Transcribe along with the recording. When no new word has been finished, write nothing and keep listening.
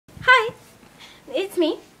It's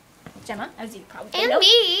me, Gemma, as you probably know. And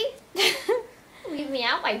me. Leave me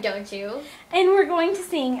out, why don't you? And we're going to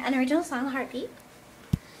sing an original song, Heartbeat.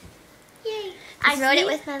 Yay. I wrote it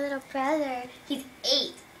with my little brother. He's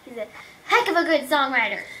 8. He's a heck of a good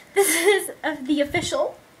songwriter. This is the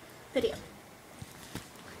official video.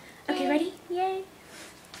 Okay, Yay. ready? Yay.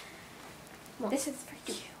 Well, This is for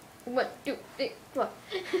you. 1, 2, 3, 4.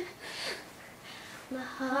 My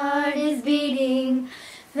heart is beating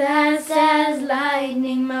fast as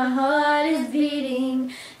lightning. My heart is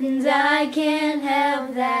beating, and I can't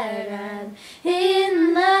help that I'm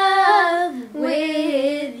in love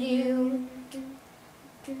with you.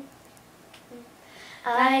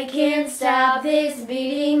 I can't stop this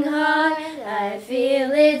beating heart. I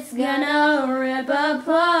feel it's gonna rip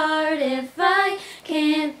apart if I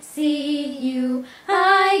can't see you.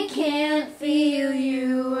 I can't feel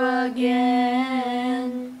you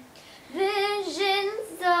again.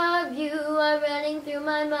 Visions of you are running through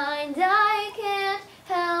my mind. I can't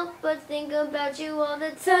help but think about you all the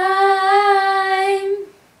time.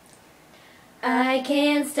 I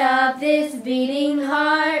can't stop this beating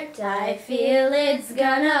heart. I feel it's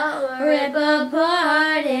gonna rip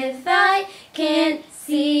apart if I can't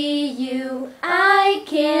see you. I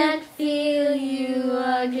can't feel you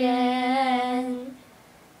again.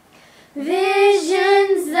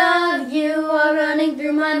 Visions of you are running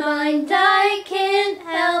through my mind. I can't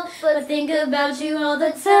help but think about you all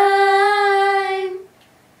the time.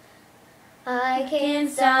 I can't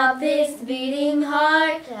stop this beating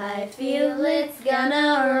heart. I feel it's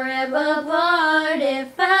gonna rip apart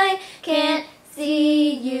if I can't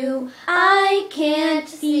see you. I can't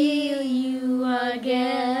feel you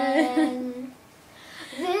again.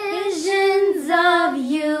 Visions of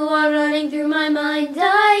you are running through my mind.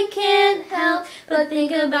 I can't help but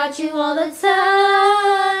think about you all the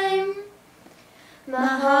time. My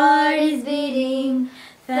heart is beating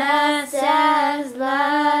fast as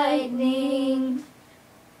lightning.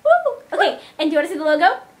 Woo! Okay, and do you want to see the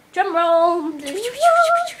logo? Drum roll. It's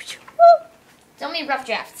only a rough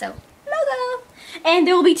draft, so. Logo. And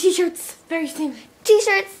there will be t-shirts very soon.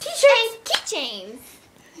 T-shirts, and keychains.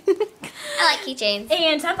 I like keychains.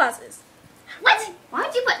 And sunglasses. What? Why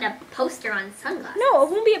would you put a poster on sunglasses? No, it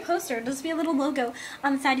won't be a poster. It'll just be a little logo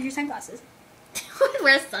on the side of your sunglasses.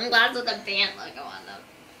 Wear sunglasses with a band logo on them.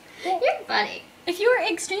 You're funny. If you were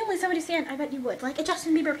extremely somebody's fan, I bet you would. Like a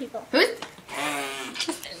Justin Bieber people. Who's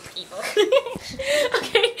Justin Bieber?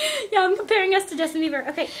 Okay, yeah, I'm comparing us to Justin Bieber.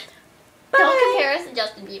 Okay, bye. Don't compare us to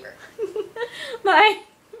Justin Bieber. Bye.